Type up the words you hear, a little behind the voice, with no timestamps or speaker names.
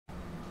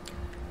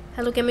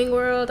Hello gaming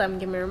world, I'm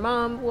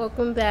GamerMom.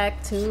 Welcome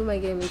back to my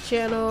gaming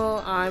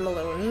channel. I'm a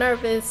little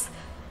nervous,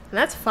 and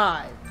that's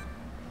 5.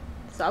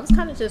 So I was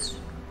kind of just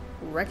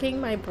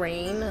wrecking my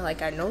brain.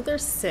 Like, I know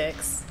there's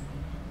 6.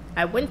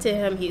 I went to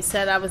him, he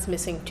said I was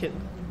missing 2.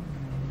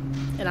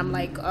 And I'm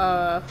like,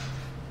 I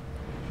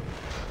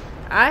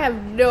have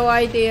no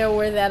idea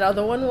where that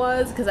other one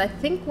was, because I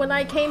think when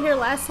I came here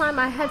last time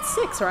I had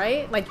 6,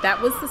 right? Like,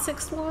 that was the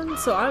 6th one,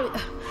 so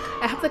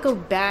I have to go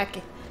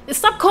back.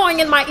 Stop calling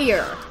in my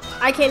ear!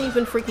 I can't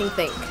even freaking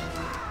think.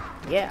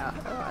 Yeah,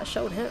 I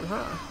showed him,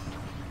 huh?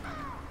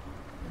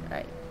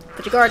 Alright,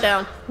 put your guard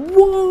down.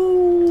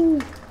 Whoa!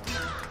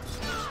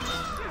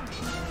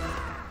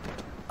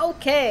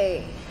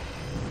 Okay.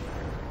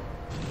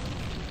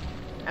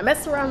 I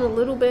messed around a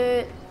little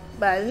bit,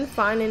 but I didn't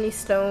find any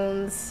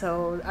stones,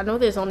 so I know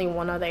there's only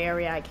one other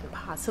area I can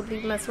possibly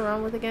mess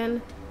around with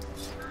again.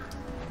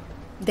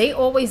 They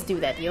always do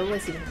that. They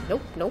always do.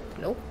 Nope, nope,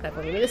 nope. Not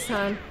gonna give me this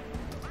time.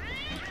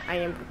 I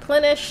am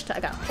replenished. I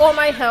got all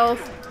my health.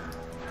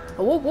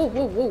 Oh, whoa, whoa,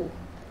 whoa, whoa.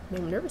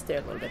 I'm nervous there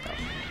a little bit though.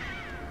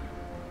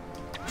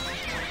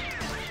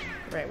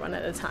 Right, one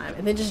at a time.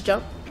 And then just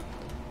jump.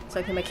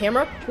 So I can my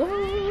camera.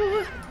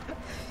 Whoa.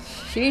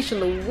 Sheesh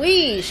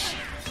Louise.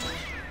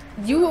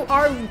 You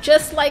are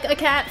just like a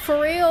cat for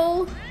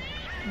real.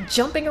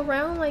 Jumping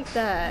around like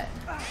that.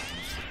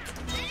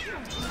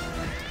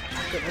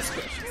 Goodness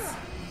gracious.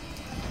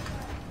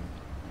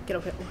 Get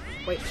over here.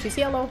 Wait, she's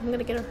yellow. I'm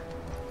gonna get her.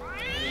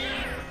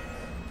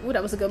 Ooh,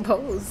 that was a good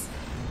pose.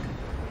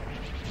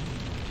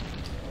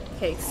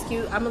 Okay,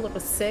 excuse, I'm a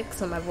little sick,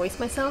 so my voice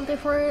might sound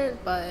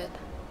different, but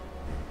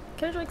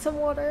can I drink some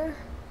water?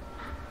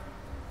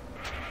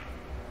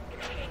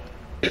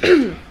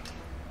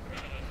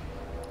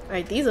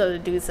 Alright, these are the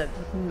dudes that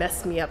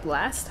messed me up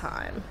last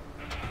time.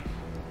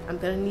 I'm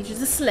gonna need you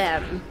to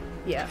slam.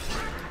 Yeah.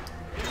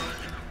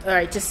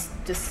 Alright, just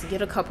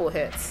get a couple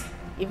hits.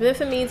 Even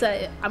if it means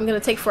that I'm gonna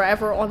take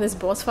forever on this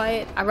boss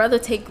fight, I'd rather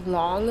take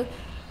long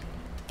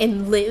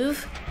and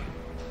live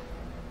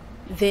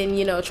than,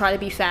 you know, try to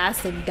be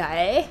fast and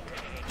die.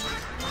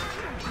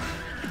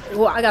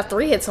 Well, I got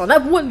 3 hits on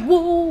that one.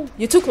 Whoa,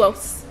 you're too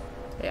close.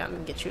 Yeah, I'm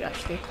gonna get you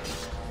actually.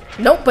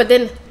 Nope, but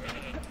then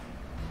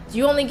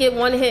you only get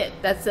 1 hit.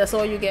 That's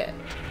all you get.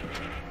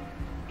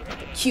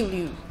 Kill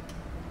you.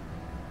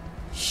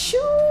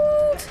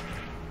 Shoot!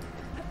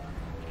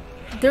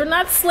 They're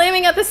not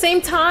slamming at the same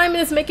time,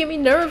 and it's making me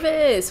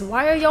nervous.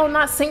 Why are y'all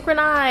not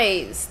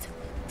synchronized?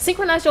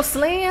 Synchronize your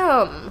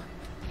slam.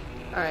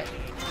 Alright.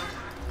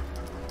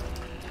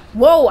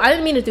 Whoa, I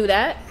didn't mean to do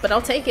that, but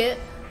I'll take it.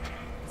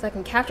 So I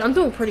can capture. I'm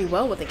doing pretty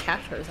well with the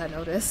captures, I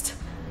noticed.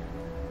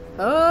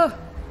 Oh,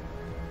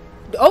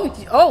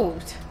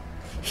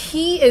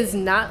 he is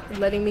not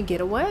letting me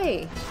get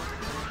away.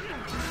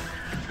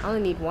 I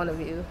only need 1 of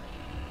you.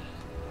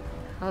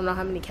 I don't know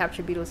how many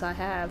capture beetles I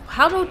have.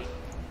 How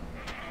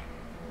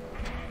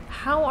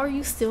are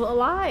you still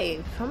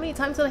alive? How many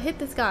times did I hit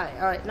this guy?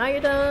 Alright, now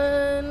you're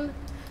done.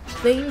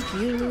 Thank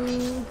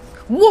you.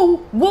 Whoa,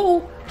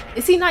 whoa!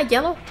 Is he not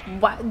yellow?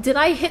 What? Did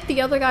I hit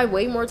the other guy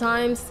way more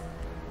times?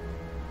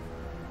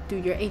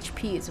 Dude, your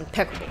HP is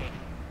impeccable.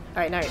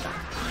 Alright, now you're done.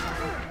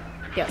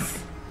 Yes.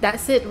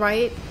 That's it,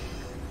 right?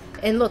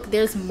 And look,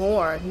 there's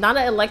more. Not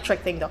an electric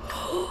thing, though.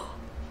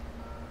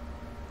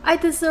 I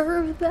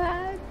deserve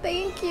that.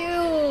 Thank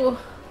you.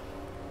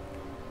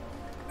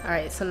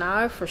 Alright, so now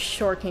I for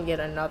sure can get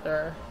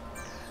another,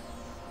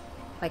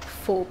 like,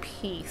 full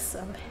piece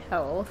of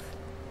health.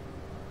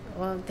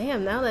 Well,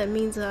 damn, now that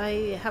means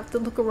I have to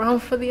look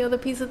around for the other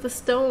piece of the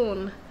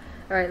stone.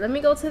 Alright, let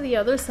me go to the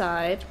other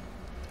side.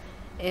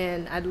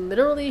 And I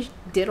literally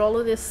did all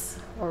of this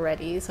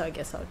already, so I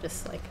guess I'll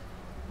just, like,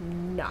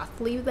 not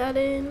leave that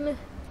in.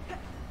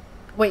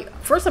 Wait,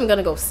 first I'm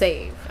gonna go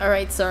save.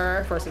 Alright,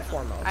 sir, first and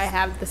foremost. I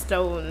have the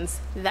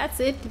stones. That's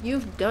it,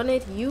 you've done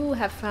it. You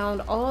have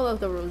found all of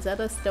the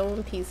Rosetta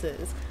Stone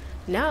pieces.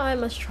 Now I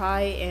must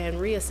try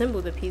and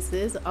reassemble the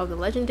pieces of the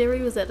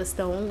legendary Rosetta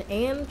Stone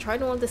and try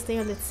to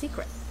understand its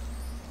secret.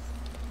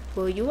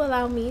 Will you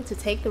allow me to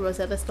take the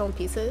Rosetta Stone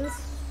pieces?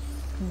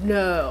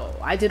 No,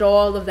 I did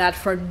all of that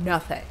for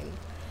nothing.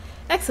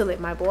 Excellent,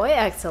 my boy,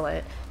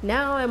 excellent.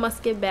 Now I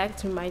must get back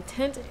to my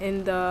tent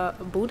in the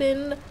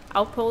Budin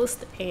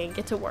outpost and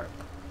get to work.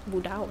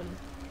 Budawan.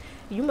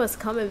 You must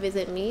come and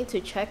visit me to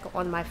check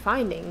on my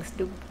findings.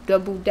 The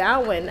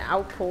Budawan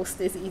outpost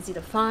is easy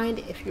to find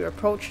if you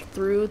approach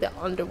through the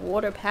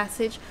underwater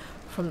passage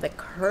from the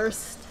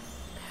Cursed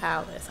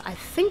Palace. I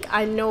think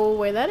I know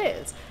where that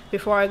is.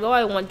 Before I go,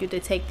 I want you to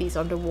take these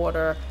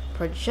underwater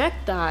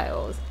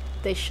projectiles.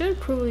 They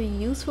should prove a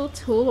useful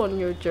tool on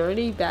your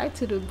journey back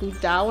to the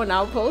Budawan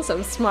outpost.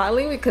 I'm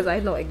smiling because I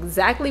know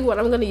exactly what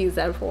I'm going to use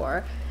that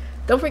for.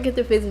 Don't forget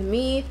to visit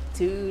me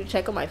to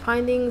check on my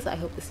findings. I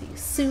hope to see you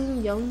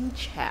soon, young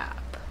chap.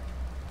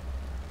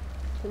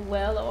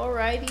 Well,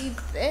 alrighty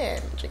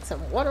then. Drink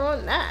some water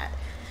on that.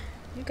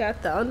 You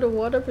got the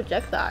underwater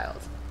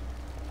projectiles.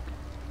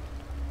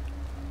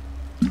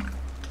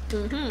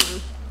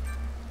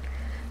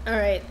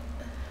 Alright.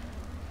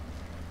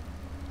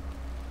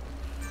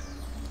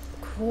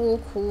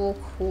 Cool, cool,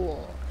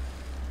 cool.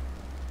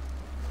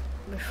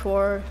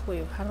 Before,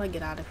 wait, how do I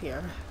get out of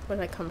here? Where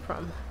did I come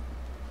from?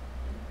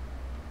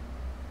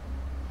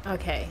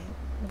 Okay,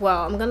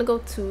 well, I'm gonna go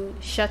to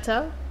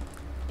Shetta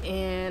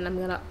and I'm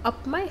gonna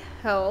up my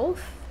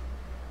health.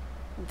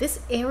 This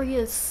area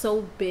is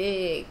so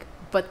big,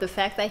 but the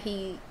fact that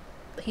he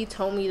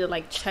told me to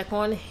like check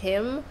on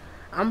him,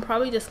 I'm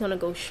probably just gonna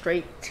go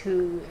straight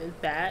to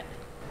that.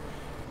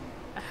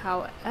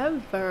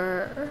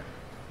 However,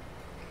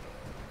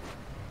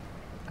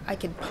 I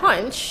can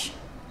punch,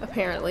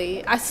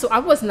 apparently. I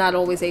was not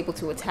always able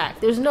to attack.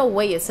 There's no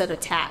way it said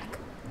attack,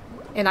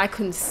 and I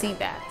couldn't see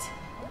that.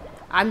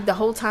 The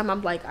whole time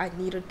I'm like, I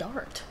need a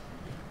dart.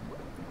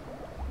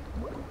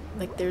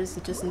 Like, there's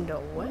just no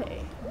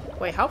way.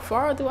 Wait, how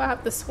far do I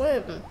have to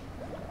swim?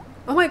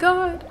 Oh my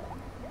god!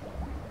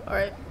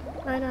 Alright.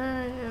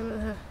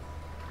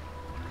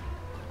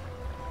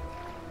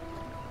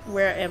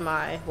 Where am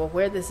I? Well,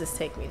 where does this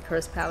take me?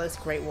 Cursed Palace,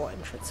 Great Wall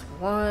Entrance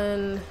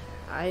 1.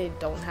 I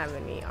don't have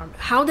any armor.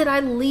 How did I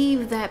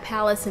leave that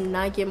palace and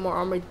not get more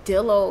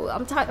armadillo?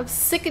 I'm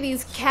sick of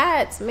these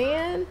cats,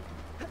 man.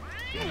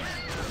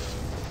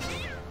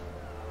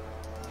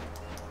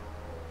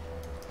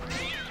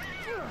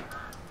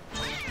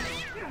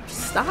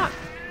 Stop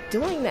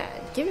doing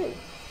that. Give it.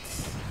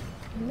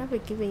 I'm never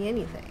giving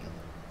anything.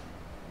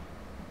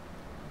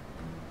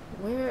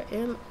 Where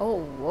am...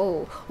 Oh,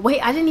 whoa.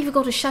 Wait, I didn't even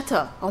go to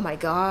Shetta. Oh my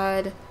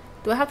god.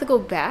 Do I have to go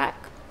back?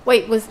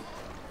 Wait,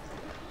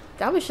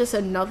 that was just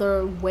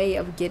another way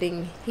of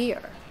getting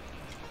here.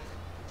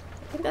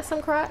 I think that's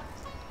some crap.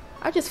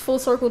 I just full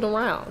circled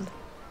around.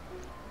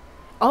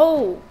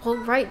 Oh, well,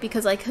 right,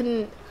 because I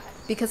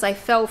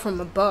fell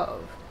from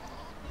above.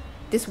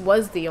 This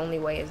was the only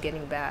way of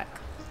getting back.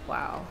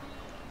 Wow.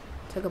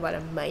 Talk about a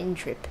mind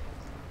trip.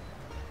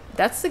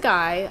 That's the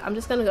guy. I'm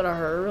just gonna go to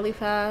her really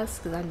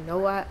fast because I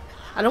know I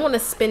don't want to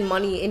spend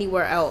money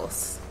anywhere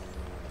else.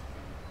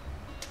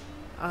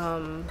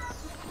 Unk.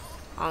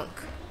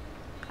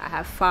 I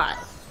have 5.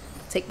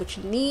 Take what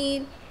you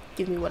need.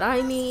 Give me what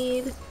I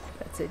need.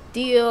 That's a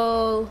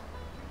deal.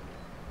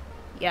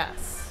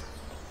 Yes.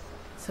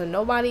 So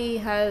nobody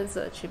has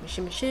a shimmy,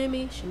 shimmy,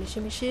 shimmy, shimmy,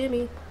 shimmy,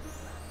 shimmy.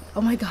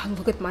 Oh my god,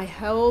 look at my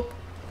health.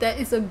 That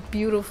is a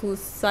beautiful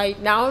sight.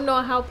 Now I don't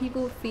know how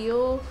people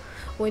feel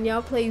when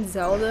y'all play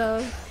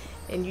Zelda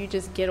and you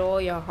just get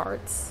all your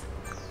hearts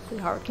and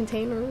heart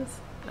containers.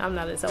 I'm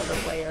not a Zelda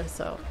player,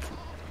 so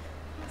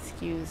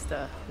excuse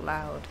the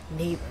loud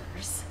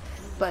neighbors.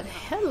 But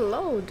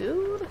hello,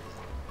 dude.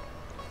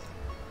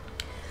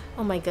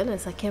 Oh my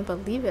goodness, I can't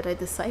believe it. I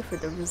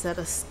deciphered the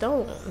Rosetta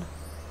Stone.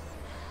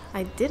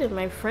 I did it,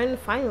 my friend.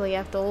 Finally,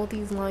 after all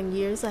these long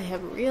years, I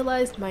have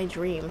realized my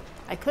dream.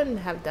 I couldn't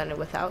have done it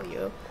without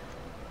you.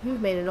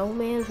 You've made an old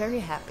man very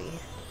happy.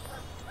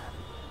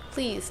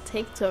 Please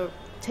take the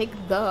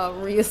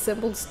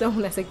reassembled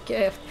stone as a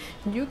gift.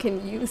 You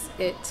can use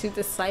it to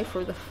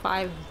decipher the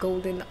 5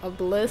 golden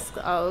obelisks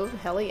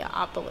of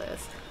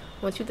Heliopolis.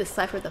 Once you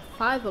decipher the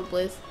 5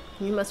 obelisks,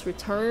 you must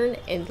return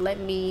and let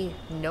me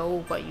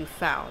know what you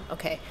found.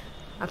 Okay,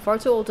 I'm far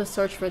too old to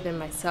search for them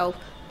myself,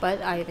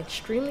 but I am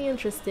extremely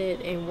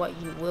interested in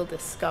what you will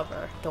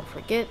discover. Don't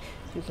forget,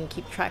 you can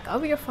keep track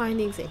of your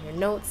findings in your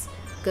notes.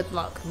 Good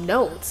luck.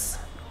 Notes?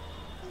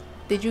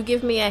 Did you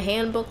give me a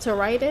handbook to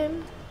write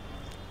in?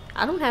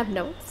 I don't have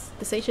notes.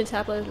 The Station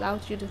tablet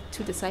allows you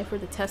to decipher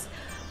the test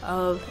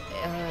of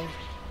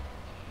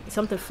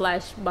something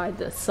flashed by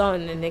the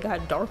sun and it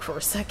got dark for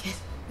a second.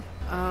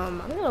 I'm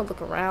gonna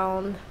look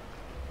around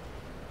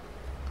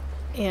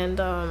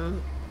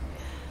and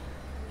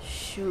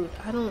shoot,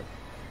 I don't...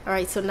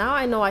 Alright, so now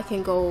I know I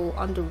can go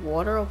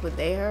underwater over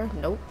there.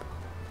 Nope.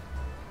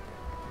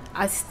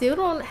 I still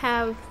don't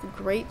have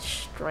great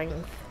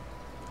strength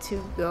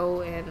to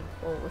go and...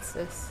 Oh, what's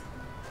this?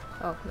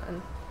 Oh,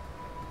 none.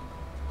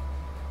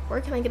 Where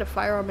can I get a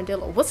fire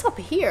armadillo? What's up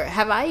here?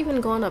 Have I even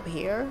gone up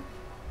here?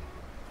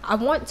 I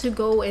want to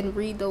go and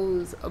read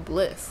those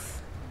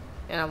obelisks.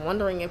 And I'm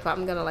wondering if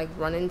I'm gonna like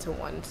run into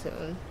one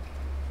soon.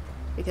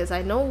 Because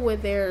I know where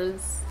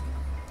there's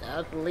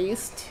at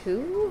least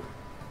 2.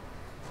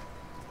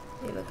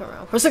 Let me look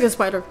around. For a second,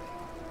 spider!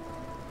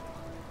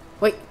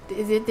 Wait,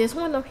 there's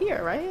one up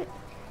here, right?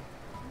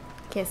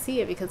 Can't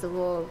see it because of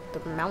all the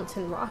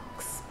mountain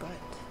rocks, but...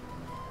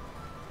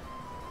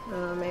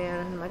 Oh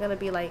man, am I gonna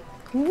be like...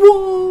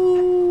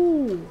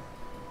 Whoa!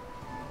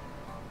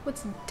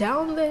 What's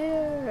down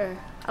there?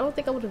 I don't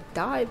think I would have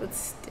died, but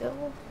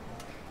still.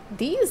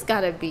 These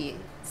gotta be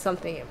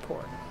something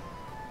important.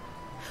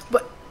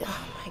 But,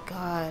 oh my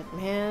god,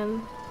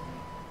 man.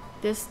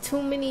 There's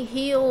too many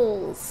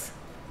hills.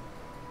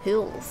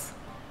 Hills.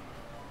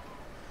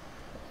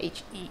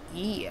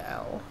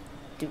 H-E-E-L.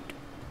 Dude.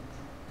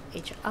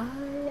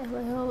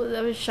 H-I-L-L.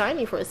 That was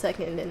shiny for a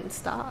second and then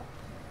stopped.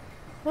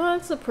 Well,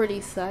 that's a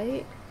pretty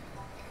sight.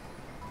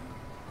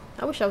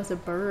 I wish I was a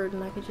bird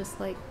and I could just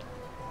like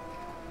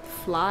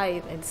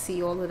fly and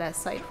see all of that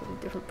sight from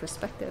a different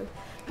perspective.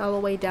 All the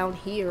way down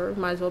here,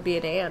 might as well be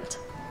an ant.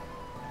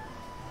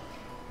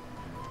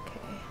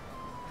 Okay.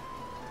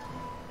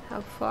 How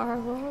far?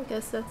 Well, I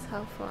guess that's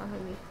how far I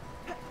mean.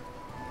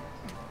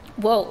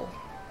 Whoa.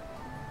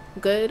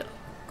 Good.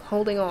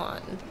 Holding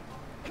on.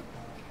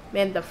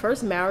 Man, the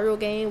first Mario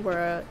game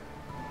where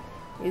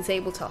he's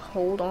able to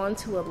hold on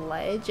to a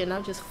ledge and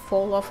not just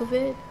fall off of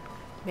it.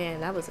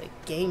 Man, that was a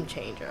game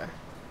changer.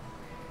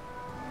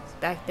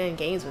 Back then,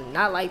 games were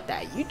not like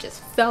that. You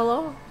just fell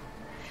off.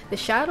 The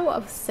shadow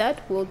of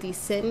Set will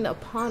descend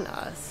upon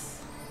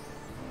us.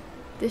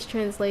 This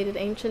translated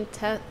ancient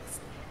text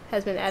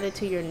has been added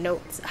to your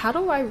notes. How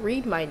do I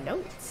read my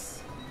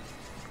notes?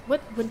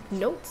 What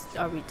notes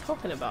are we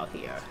talking about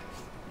here?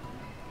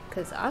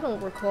 Because I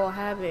don't recall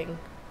having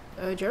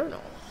a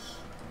journal.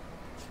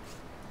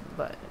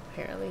 But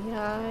apparently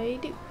I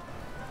do.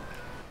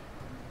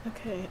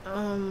 Okay,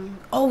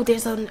 oh,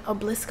 there's an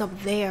obelisk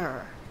up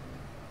there.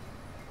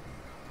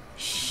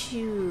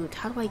 Shoot,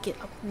 how do I get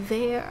up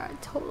there? I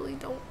totally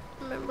don't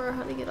remember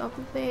how to get up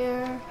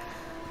there.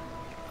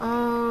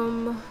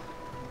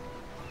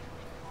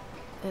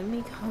 Let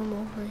me come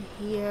over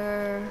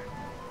here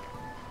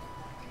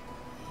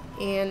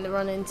and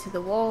run into the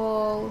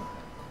wall.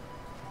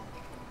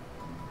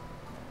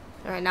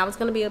 Alright, now it's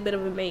gonna be a bit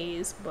of a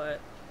maze, but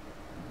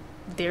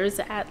there's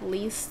at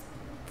least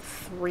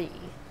 3.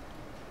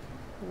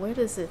 Where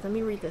is it? Let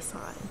me read this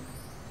sign.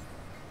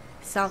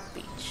 South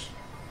Beach.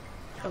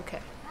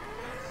 Okay.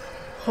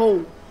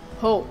 Ho,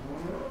 ho.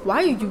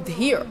 Why are you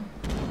here?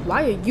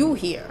 Why are you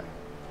here?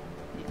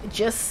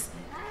 Just...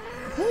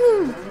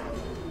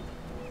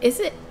 Is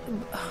it...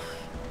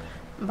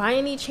 By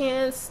any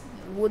chance,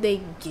 would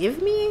they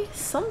give me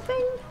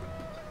something?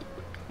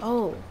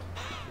 Oh.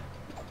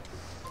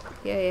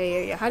 Yeah.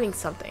 You're hiding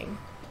something.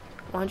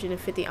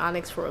 150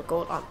 onyx for a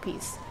gold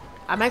piece.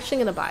 I'm actually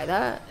gonna buy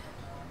that.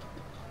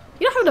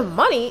 You don't have the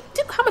money?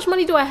 Dude, how much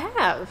money do I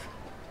have?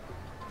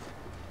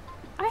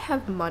 I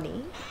have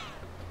money.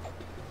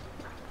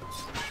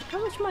 How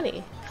much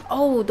money?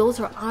 Oh, those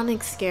are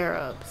onyx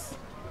scarabs.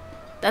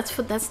 That's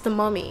the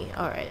mummy.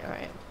 Alright.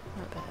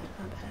 Not bad.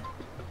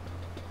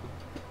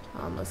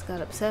 I almost got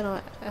upset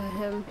at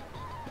him.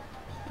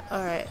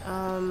 Alright,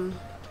 I don't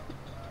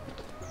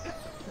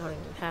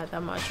even have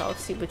that much. I'll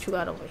see what you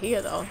got over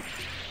here though.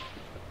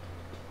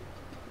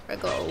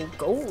 Regular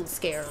gold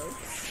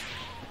scarabs.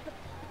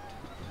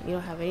 You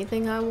don't have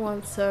anything I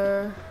want,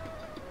 sir.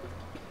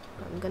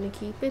 I'm gonna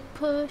keep it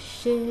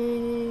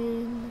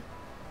pushing.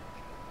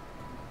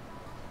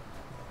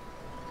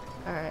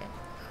 Alright.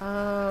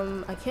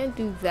 I can't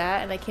do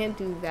that, and I can't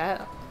do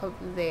that up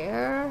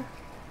there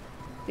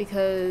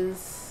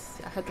because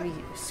I have to be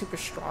super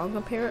strong,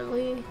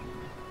 apparently.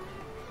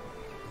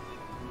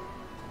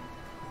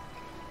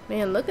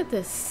 Man, look at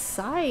this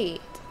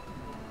site.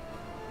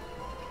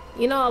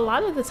 You know, a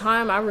lot of the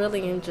time I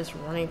really am just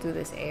running through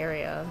this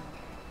area.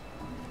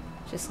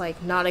 Just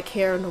like not a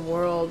care in the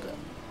world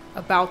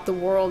about the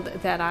world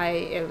that I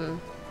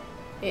am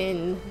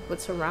in,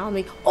 what's around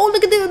me. Oh,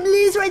 look at the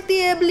obelisk right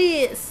there,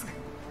 obelisk!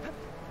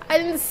 I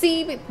didn't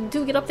see, but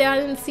do get up there, I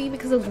didn't see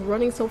because I was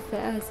running so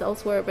fast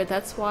elsewhere, but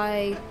that's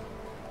why,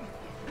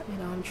 you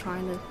know, I'm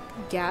trying to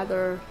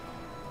gather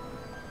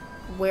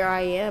where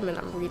I am and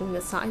I'm reading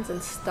the signs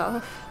and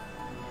stuff.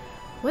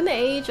 When the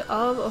age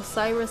of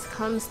Osiris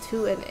comes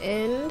to an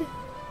end,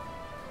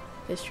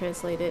 this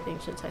translated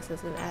ancient text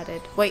has been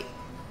added. Wait,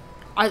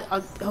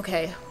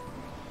 okay.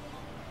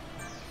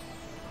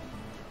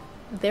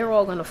 They're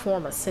all gonna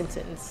form a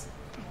sentence,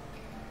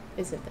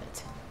 isn't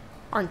it?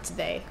 Aren't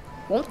they?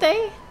 Won't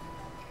they?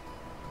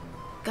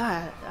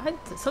 God,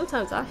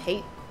 sometimes I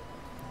hate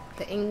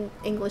the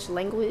English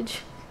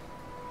language.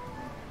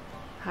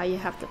 How you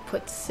have to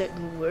put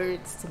certain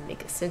words to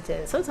make a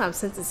sentence. Sometimes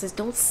sentences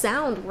don't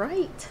sound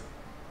right.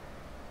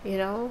 You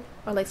know?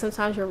 Or like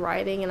sometimes you're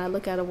writing and I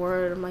look at a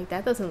word and I'm like,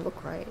 that doesn't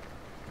look right.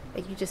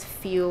 Like you just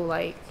feel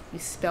like you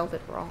spelled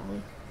it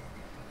wrong.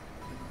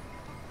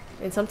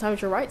 And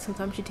sometimes you're right,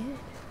 sometimes you did.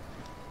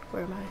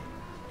 Where am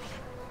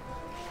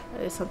I?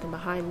 There's something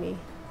behind me.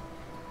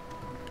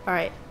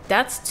 Alright,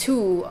 that's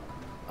 2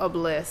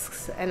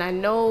 obelisks. And I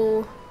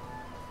know...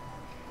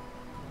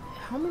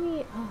 How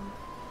many...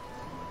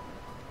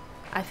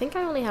 I think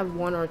I only have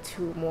 1 or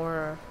 2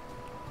 more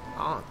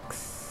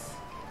onks.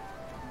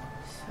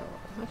 So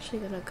I'm actually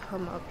gonna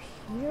come up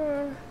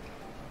here.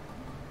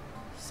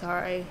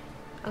 Sorry.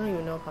 I don't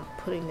even know if I'm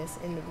putting this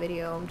in the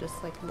video. I'm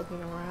just like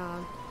looking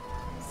around.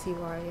 See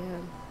where I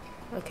am.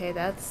 Okay,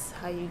 that's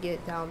how you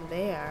get down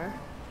there.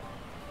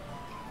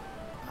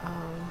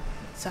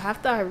 So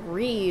after I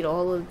read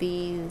all of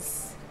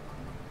these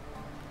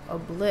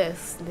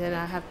obelisks, then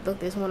I have to look.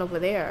 There's one over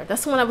there.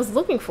 That's the one I was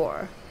looking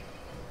for.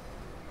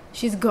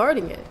 She's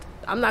guarding it.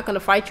 I'm not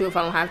gonna fight you if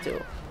I don't have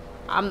to.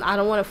 I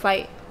don't want to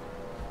fight.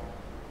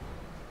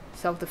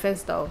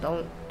 Self-defense though.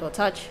 Don't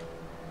touch.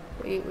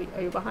 Wait,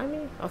 are you behind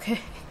me? Okay.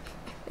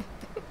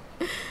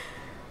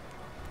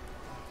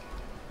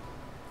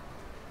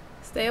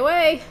 Stay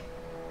away.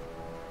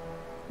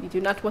 You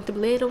do not want the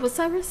blade of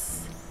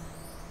Osiris.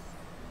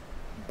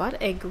 But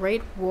a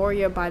great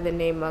warrior by the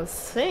name of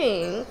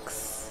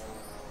Sphinx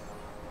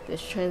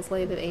This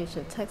translated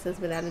ancient text has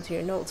been added to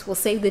your notes. Will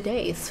save the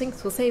day.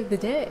 Sphinx will save the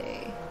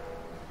day.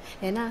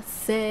 And I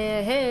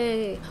say,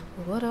 hey,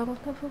 what a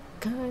wonderful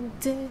kind of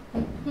day.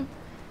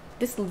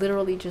 This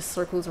literally just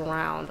circles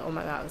around. Oh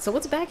my god. So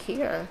what's back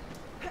here?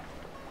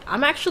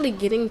 I'm actually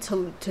getting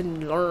to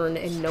learn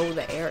and know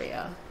the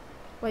area.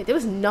 Wait, there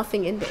was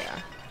nothing in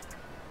there.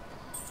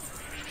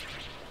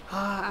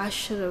 I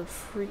should have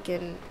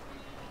freaking...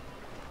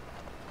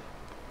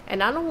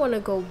 And I don't want to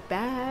go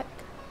back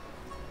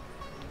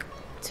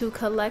to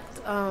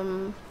collect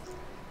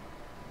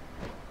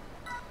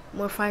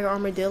more fire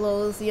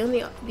armadillos. The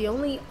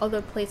only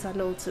other place I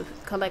know to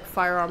collect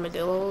fire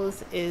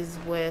armadillos is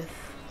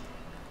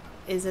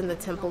in the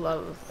Temple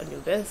of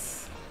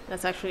Anubis.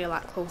 That's actually a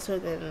lot closer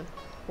than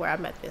where I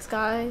met this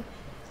guy.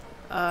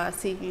 I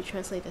see if you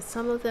translated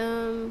some of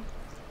them.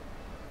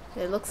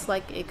 It looks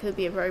like it could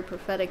be a very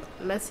prophetic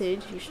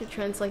message. You should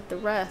translate the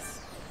rest.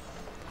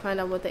 Find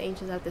out what the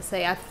ancients have to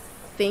say. I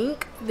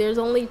think there's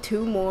only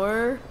 2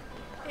 more,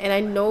 and I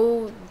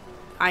know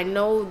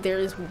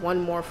there's one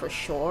more for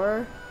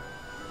sure.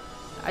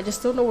 I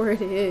just don't know where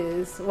it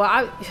is.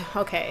 Well,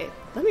 okay,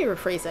 let me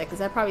rephrase that because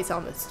that probably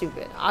sounded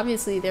stupid.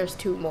 Obviously, there's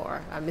 2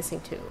 more. I'm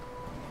missing 2,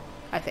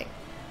 I think.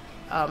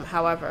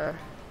 However,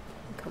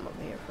 come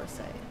over here for a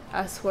second.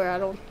 I swear I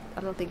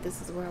don't think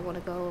this is where I want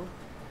to go.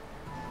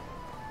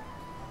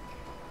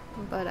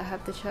 But I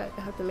have to check.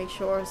 I have to make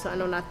sure so I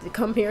know not to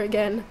come here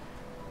again.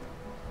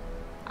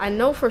 I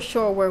know for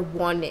sure where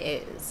one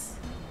is.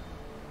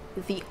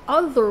 The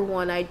other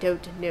one I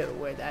don't know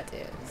where that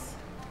is.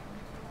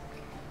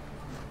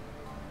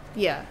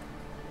 Yeah.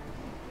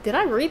 Did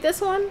I read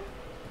this one?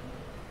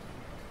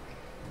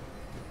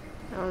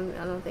 I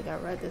don't think I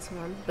read this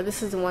one. But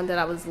this is the one that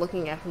I was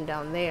looking at from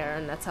down there,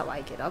 and that's how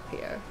I get up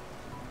here.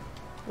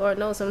 Lord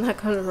knows I'm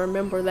not going to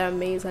remember that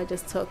maze I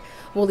just took.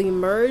 Will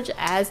emerge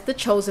as the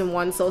chosen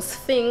one. So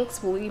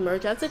Sphinx will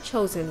emerge as the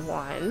chosen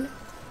one.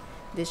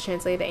 This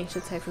translated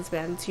ancient text has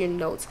been added to your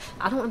notes.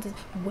 I don't understand.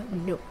 What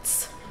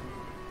notes?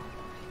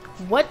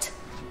 What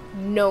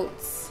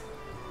notes?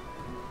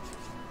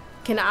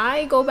 Can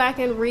I go back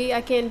and read?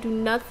 I can't do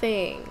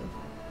nothing.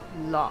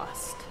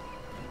 Lost.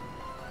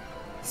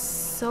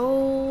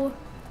 So,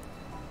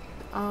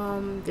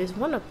 there's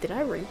one up. Did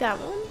I read that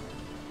one?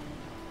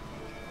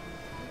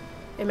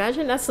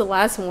 Imagine that's the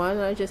last one.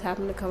 I just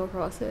happened to come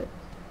across it.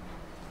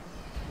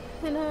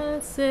 And I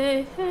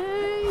say,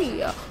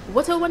 hey,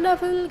 what a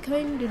wonderful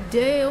kind of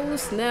day. Oh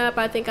snap,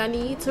 I think I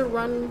need to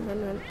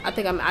run. I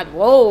think I'm at,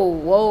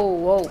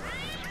 whoa.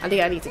 I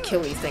think I need to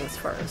kill these things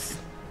first.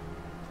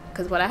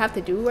 Because what I have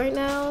to do right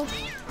now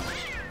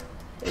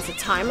is a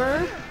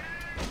timer.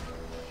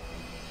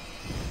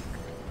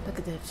 Look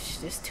at this,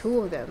 there's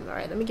 2 of them.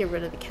 Alright, let me get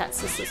rid of the cat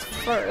sisters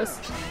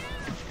first.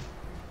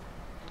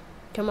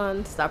 Come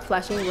on, stop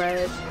flashing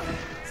red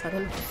so I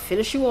can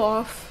finish you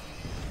off.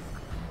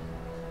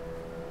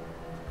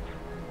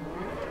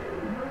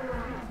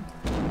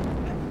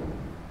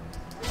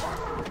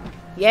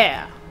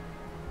 Yeah.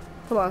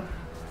 Come on.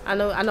 I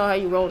know how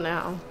you roll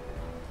now.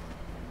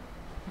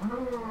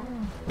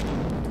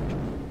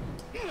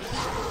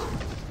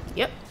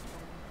 Yep.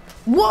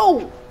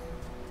 Whoa!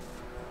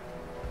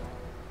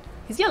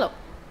 He's yellow.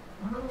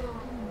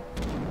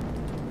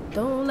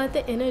 Don't let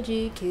the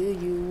energy kill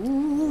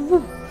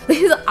you.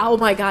 Oh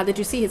my god, did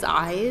you see his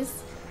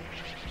eyes?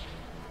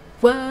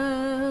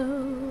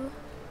 Whoa.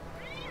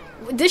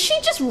 Did she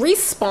just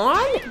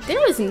respawn?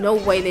 There is no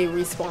way they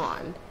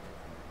respawned.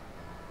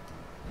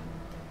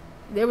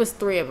 There was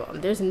 3 of them.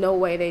 There's no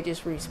way they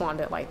just respawned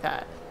it like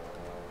that.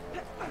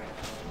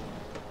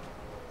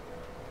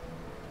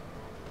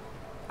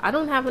 I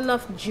don't have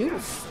enough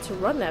juice to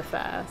run that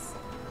fast.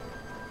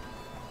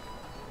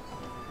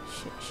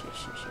 Shit.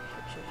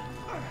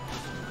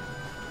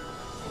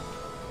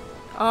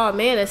 Oh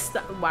man, it's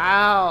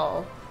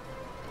wow.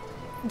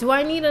 Do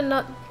I need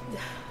enough?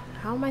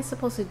 How am I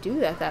supposed to do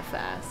that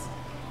fast?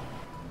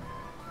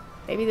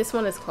 Maybe this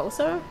one is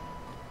closer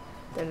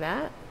than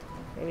that.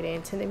 Maybe they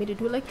intended me to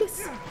do it like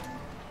this.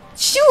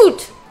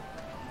 Shoot!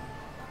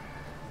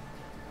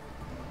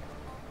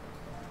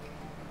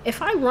 If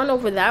I run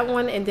over that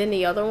one and then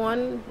the other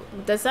one,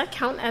 does that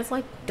count as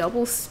like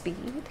double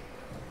speed?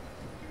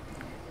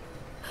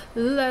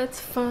 Let's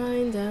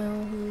find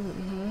out.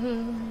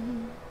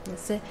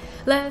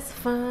 Let's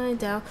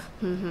find out.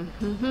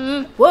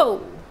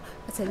 Whoa!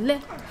 I said,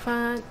 let's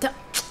find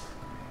out.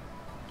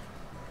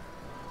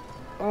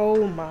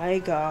 Oh my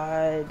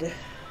god.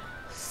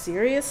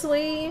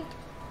 Seriously?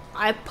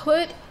 I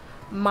put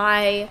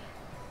my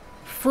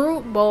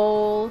fruit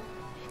bowl,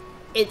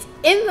 it's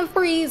in the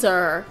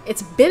freezer.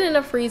 It's been in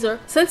the freezer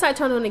since I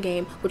turned on the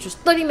game, which was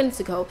 30 minutes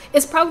ago.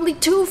 It's probably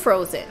too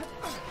frozen.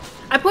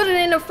 I put it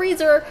in the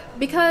freezer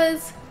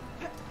because,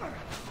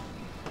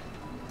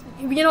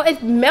 you know,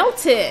 it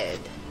melted.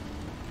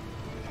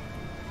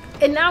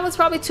 And now it's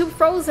probably too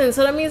frozen.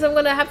 So that means I'm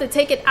going to have to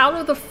take it out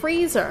of the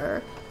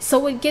freezer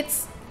so it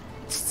gets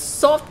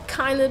soft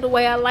kind of the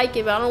way I like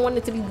it. But I don't want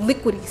it to be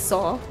liquidy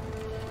soft.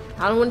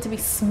 I don't want it to be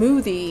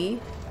smoothie.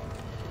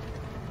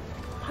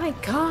 My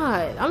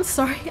God, I'm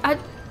sorry. I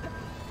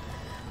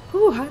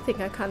think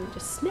I kind of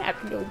just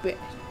snapped a little bit.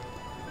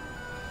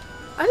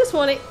 I just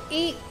want to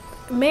eat,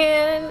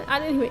 man. I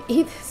didn't even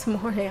eat this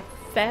morning. I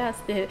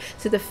fasted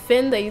to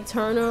defend the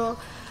eternal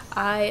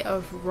eye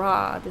of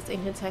Ra. This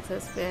ancient text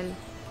has been...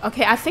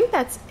 Okay, I think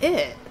that's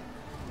it.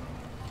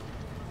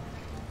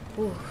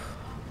 Ooh.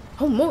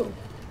 Oh, moon.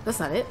 That's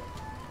not it.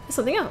 It's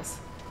something else.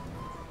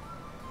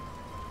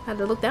 I had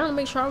to look down to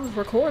make sure I was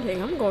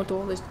recording. I'm going through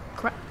all this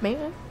crap,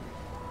 man.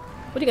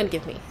 What are you gonna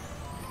give me?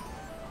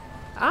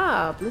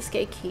 Ah, Obelisk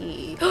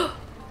key.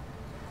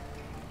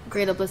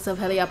 Great Obelisk of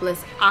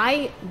Heliopolis.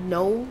 I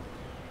know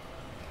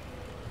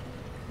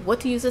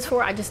what to use this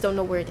for. I just don't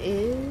know where it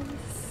is.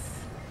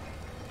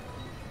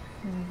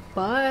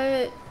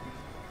 But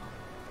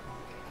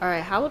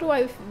alright, how do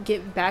I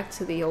get back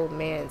to the old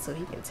man so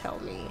he can tell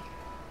me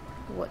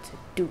what to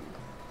do?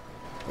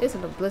 There's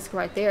an obelisk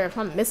right there. If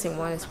I'm missing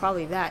one, it's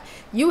probably that.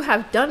 You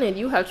have done it.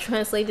 You have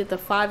translated the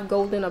 5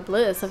 golden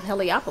obelisks of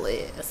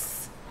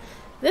Heliopolis.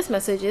 This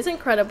message is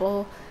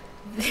incredible.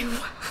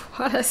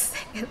 Why did I say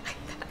it like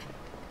that?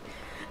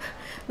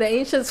 The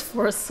ancients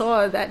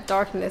foresaw that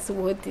darkness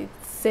would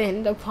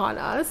descend upon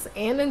us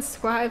and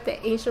inscribed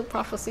the ancient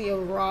prophecy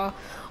of Ra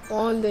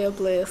on the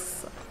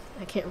obelisks.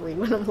 I can't read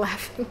when I'm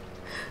laughing.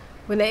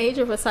 When the age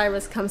of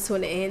Osiris comes to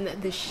an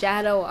end, the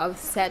shadow of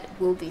Set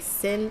will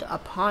descend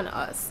upon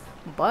us.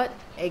 But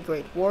a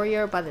great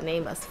warrior by the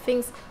name of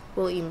Sphinx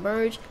will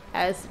emerge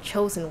as the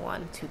chosen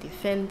one to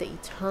defend the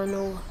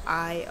eternal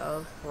eye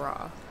of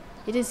Ra.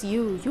 It is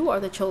you. You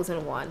are the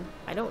chosen one.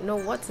 I don't know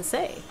what to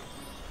say.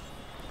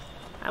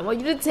 I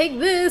want you to take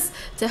this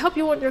to help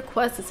you on your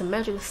quest. It's a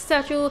magical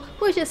statue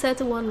which is said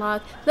to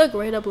unlock the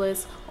Great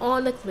Obelisk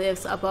on the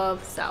cliffs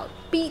above South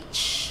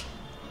Beach.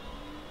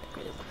 The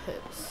Great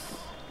Obelisk.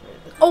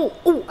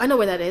 Oh, I know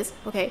where that is.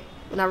 Okay.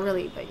 Not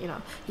really, but you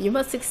know, you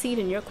must succeed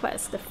in your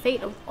quest. The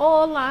fate of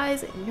all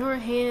lies in your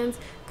hands.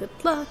 Good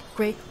luck,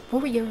 great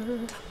warrior.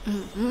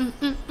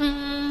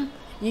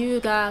 You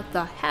got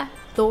the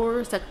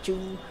Hathor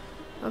statue.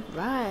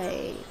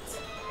 Alright.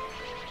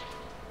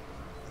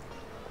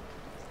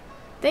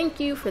 Thank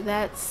you for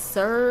that,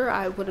 sir.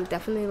 I would have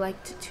definitely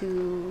liked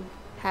to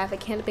have a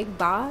canopic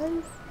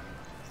vase.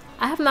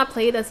 I have not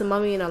played as a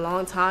mummy in a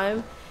long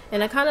time,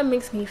 and it kind of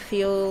makes me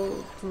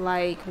feel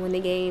like when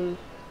the game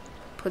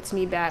puts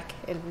me back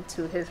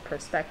into his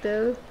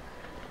perspective,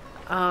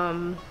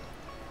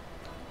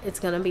 it's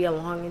gonna be a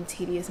long and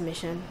tedious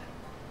mission.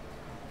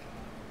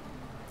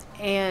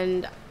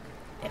 And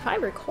if I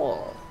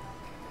recall,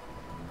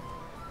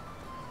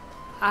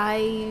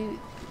 I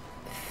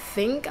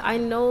think I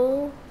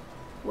know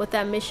what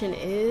that mission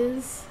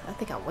is. I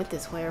think I went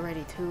this way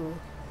already too.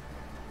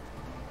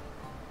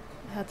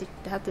 I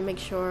have to make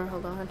sure.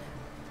 Hold on.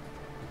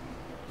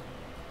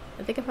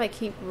 I think if I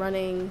keep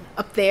running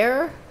up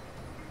there.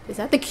 Is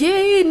that the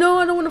key? No,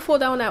 I don't want to fall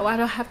down that way. I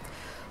don't have to.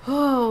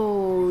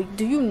 Oh,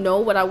 do you know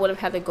what I would have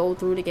had to go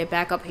through to get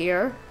back up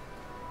here?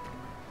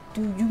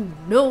 Do you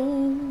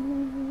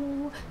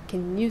know?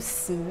 Can you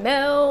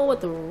smell what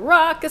the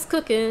rock is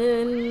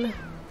cooking?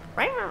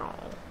 Wow.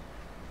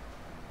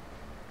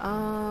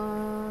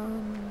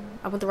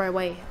 I went the right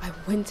way. I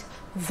went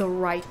the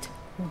right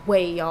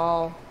way,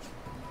 y'all.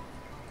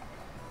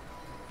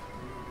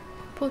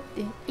 Put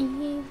it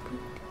in, put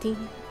it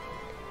in.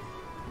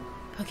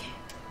 Okay.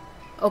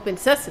 Open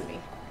sesame.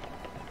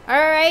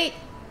 Alright.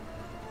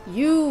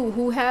 You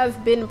who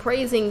have been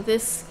praising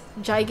this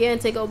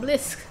gigantic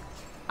obelisk,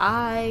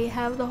 I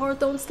have the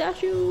Hearthstone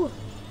statue.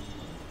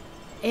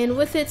 And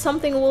with it,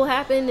 something will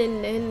happen,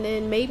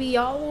 and maybe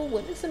y'all will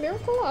witness a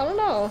miracle? I don't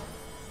know.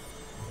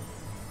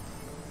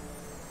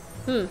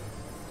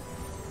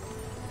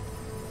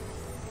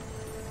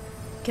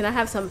 Can I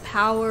have some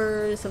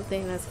power?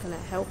 Something that's gonna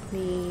help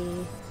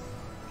me?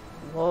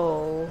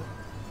 Whoa.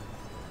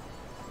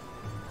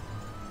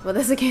 Well,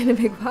 there's a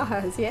canopic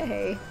vase.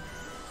 Yay.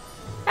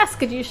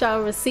 Ask and you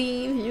shall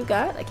receive. You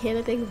got a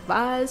canopic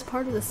vase.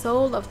 Part of the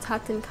soul of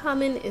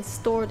Tutankhamun is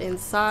stored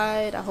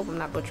inside. I hope I'm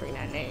not butchering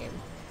that name.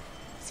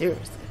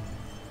 Seriously.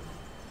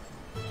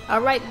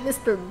 Alright,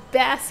 Mr.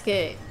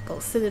 Basket. Go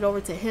send it over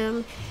to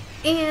him.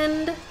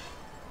 And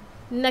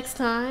next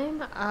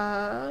time,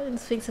 in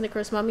Sphinx and the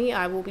Cursed Mummy,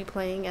 I will be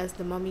playing as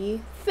the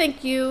mummy.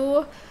 Thank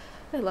you.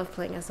 I love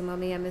playing as the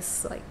mummy. I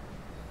miss, like,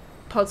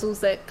 puzzles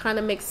that kind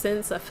of make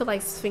sense. I feel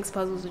like Sphinx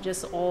puzzles are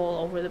just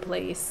all over the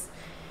place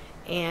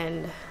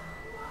and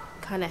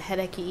kind of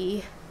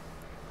headachy.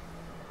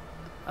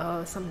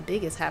 Something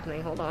big is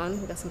happening. Hold on.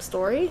 We got some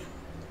story.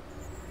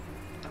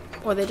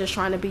 Or they're just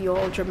trying to be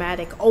all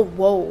dramatic. Oh,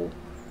 whoa.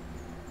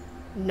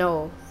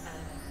 No.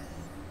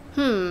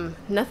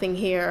 Nothing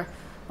here.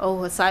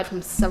 Oh, aside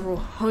from several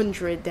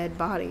hundred dead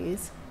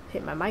bodies.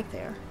 Hit my mic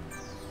there.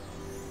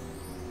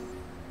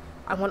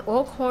 I want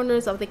all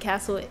corners of the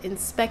castle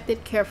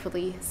inspected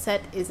carefully.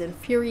 Set is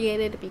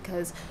infuriated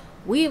because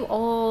we've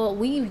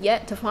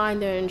yet to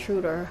find the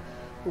intruder.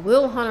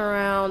 We'll hunt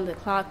around the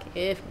clock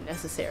if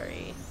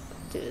necessary.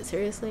 Dude,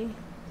 seriously?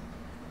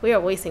 We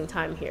are wasting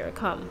time here.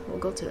 Come, we'll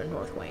go to the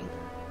north wing.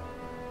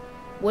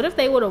 What if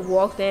they would have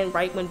walked in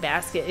right when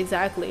Basket,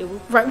 exactly,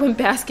 right when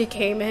Basket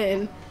came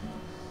in,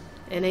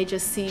 and they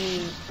just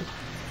see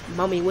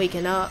Mummy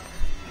waking up,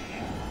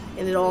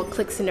 and it all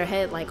clicks in their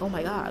head like, oh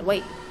my god,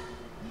 wait,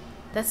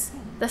 that's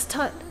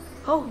Tut.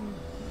 Oh,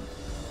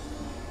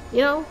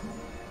 you know,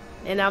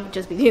 and that would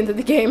just be the end of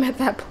the game at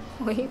that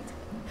point.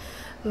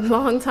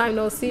 Long time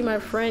no see, my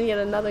friend. Yet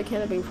another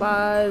canopic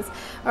vase.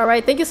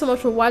 Alright, thank you so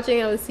much for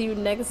watching. I will see you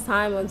next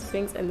time on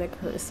Sphinx and the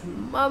Cursed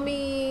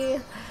Mummy.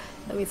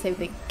 Let me save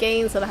the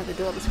game so I don't have to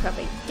do all this crap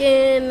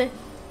again.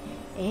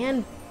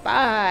 And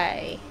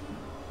bye.